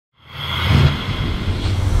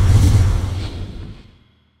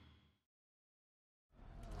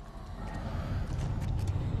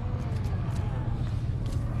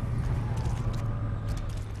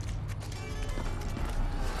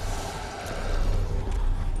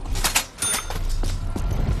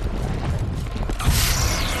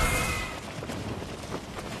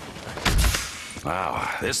Wow,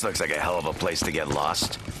 this looks like a hell of a place to get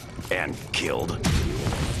lost. And killed.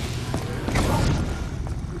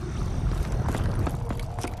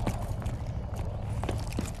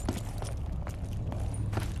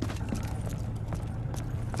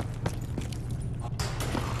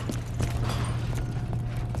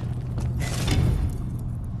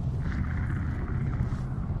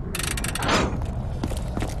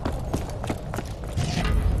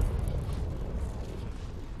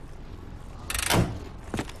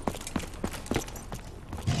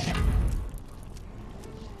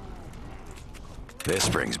 This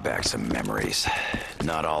brings back some memories.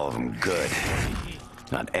 Not all of them good.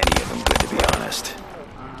 Not any of them good, to be honest.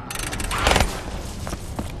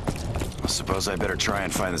 I suppose I better try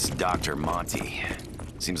and find this Dr. Monty.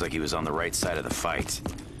 Seems like he was on the right side of the fight.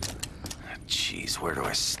 Jeez, where do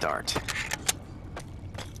I start?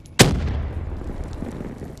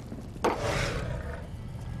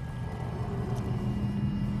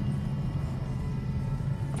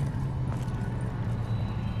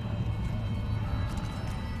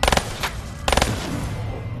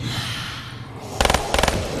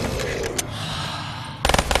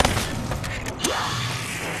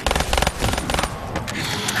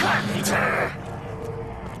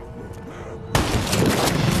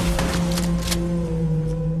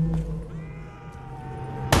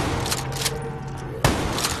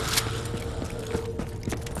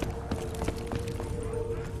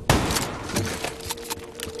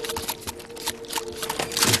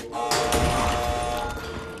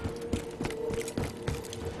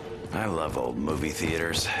 I love old movie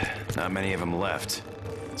theaters. Not many of them left.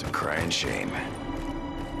 It's a crying shame.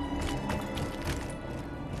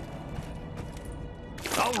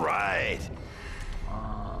 All right.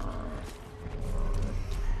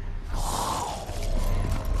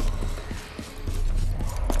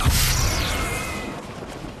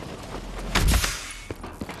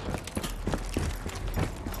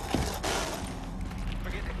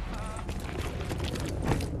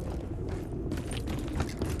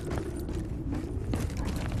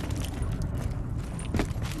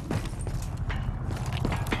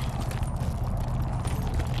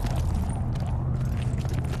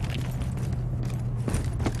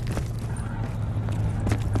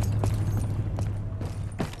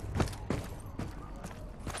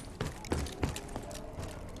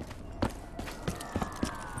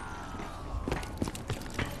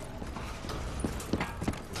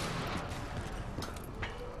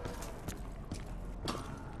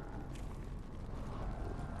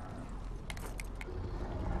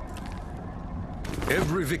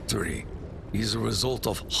 Every victory is a result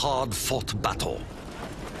of hard-fought battle.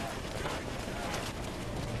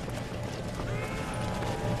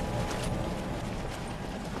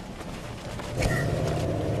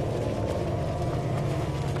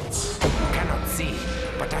 Cannot see,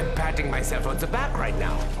 but I'm patting myself on the back right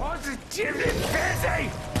now. Positively busy!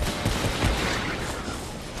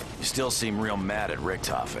 You still seem real mad at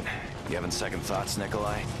Richthofen. You having second thoughts,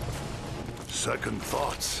 Nikolai? Second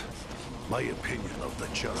thoughts? My opinion of the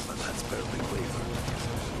German has barely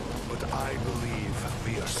wavered. But I believe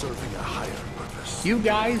we are serving a higher purpose. You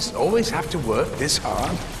guys always have to work this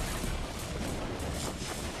hard?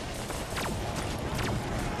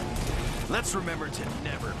 Let's remember to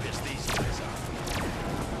never piss these guys off.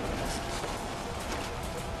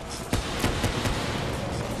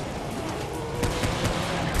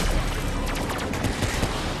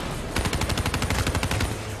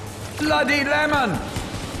 Bloody lemon!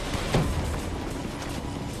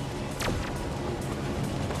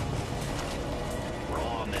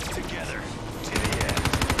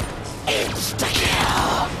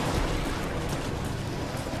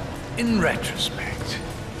 In retrospect,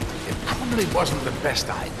 it probably wasn't the best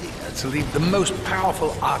idea to leave the most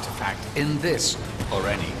powerful artifact in this or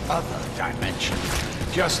any other dimension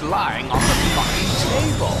just lying on the fucking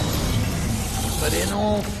table. But in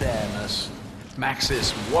all fairness,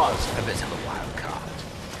 Maxis was a bit of a wild card.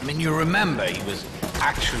 I mean, you remember he was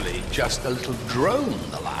actually just a little drone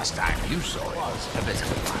the last time you saw him. Was a bit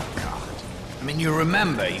of a wild card. I mean, you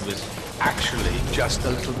remember he was actually just a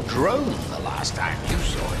little drone the last time you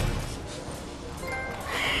saw him.